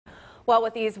Well,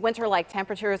 with these winter-like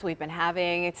temperatures we've been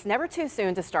having, it's never too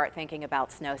soon to start thinking about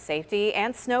snow safety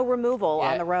and snow removal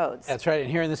on the roads. That's right.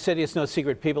 And here in the city, it's no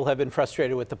secret people have been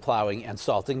frustrated with the plowing and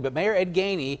salting. But Mayor Ed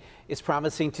Gainey is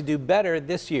promising to do better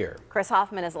this year. Chris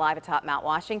Hoffman is live atop Mount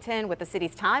Washington with the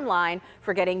city's timeline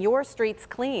for getting your streets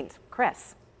cleaned.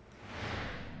 Chris.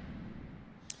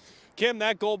 Kim,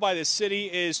 that goal by the city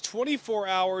is 24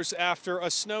 hours after a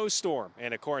snowstorm.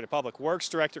 And according to Public Works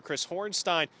Director Chris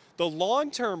Hornstein, the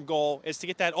long-term goal is to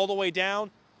get that all the way down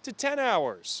to 10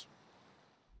 hours.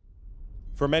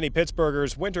 For many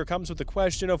Pittsburghers, winter comes with the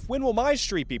question of when will my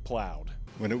street be plowed?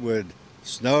 When it would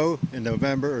snow in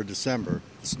November or December,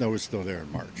 the snow is still there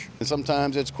in March. And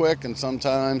sometimes it's quick and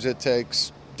sometimes it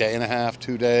takes a day and a half,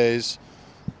 2 days.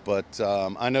 But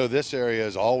I know this area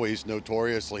is always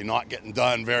notoriously not getting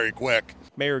done very quick.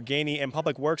 Mayor Gainey and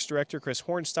Public Works Director Chris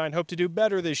Hornstein hope to do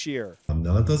better this year.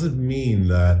 Now, that doesn't mean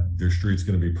that your street's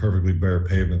going to be perfectly bare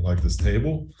pavement like this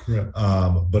table,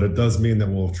 but it does mean that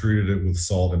we'll have treated it with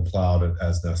salt and plowed it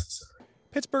as necessary.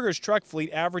 Pittsburgh's truck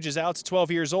fleet averages out to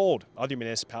 12 years old. Other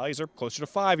municipalities are closer to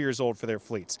 5 years old for their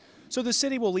fleets. So the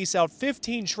city will lease out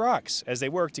 15 trucks as they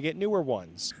work to get newer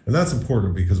ones. And that's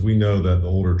important because we know that the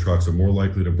older trucks are more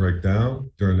likely to break down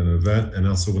during an event, and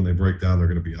also when they break down, they're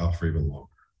going to be out for even longer.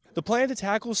 The plan to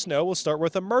tackle snow will start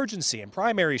with emergency and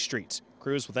primary streets.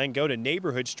 Crews will then go to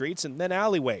neighborhood streets and then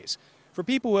alleyways. For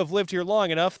people who have lived here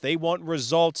long enough, they want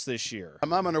results this year. I'm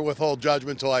going to withhold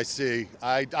judgment till I see.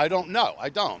 I don't know. I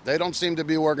don't. They don't seem to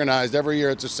be organized. Every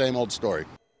year it's the same old story.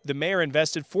 The mayor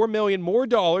invested $4 million more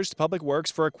to Public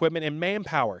Works for equipment and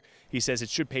manpower. He says it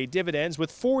should pay dividends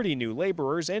with 40 new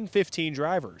laborers and 15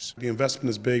 drivers. The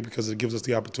investment is big because it gives us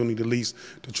the opportunity to lease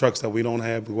the trucks that we don't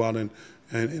have, go out and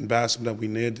buy some that we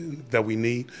need.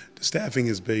 The staffing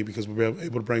is big because we're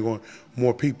able to bring on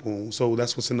more people. So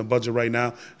that's what's in the budget right now,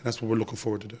 and that's what we're looking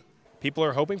forward to do. People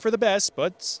are hoping for the best,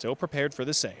 but still prepared for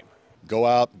the same. Go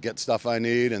out, get stuff I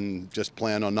need, and just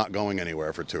plan on not going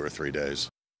anywhere for 2 or 3 days.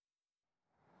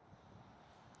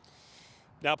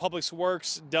 Now, Public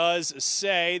Works does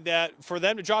say that for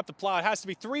them to drop the plow, it has to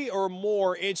be 3 or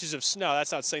more inches of snow.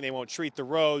 That's not saying they won't treat the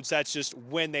roads. That's just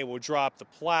when they will drop the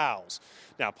plows.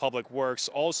 Now, Public Works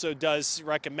also does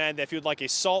recommend that if you'd like a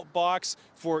salt box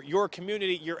for your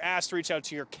community, you're asked to reach out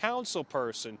to your council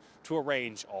person to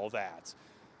arrange all that.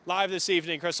 Live this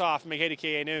evening, Chris Hoffman,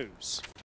 KDKA News.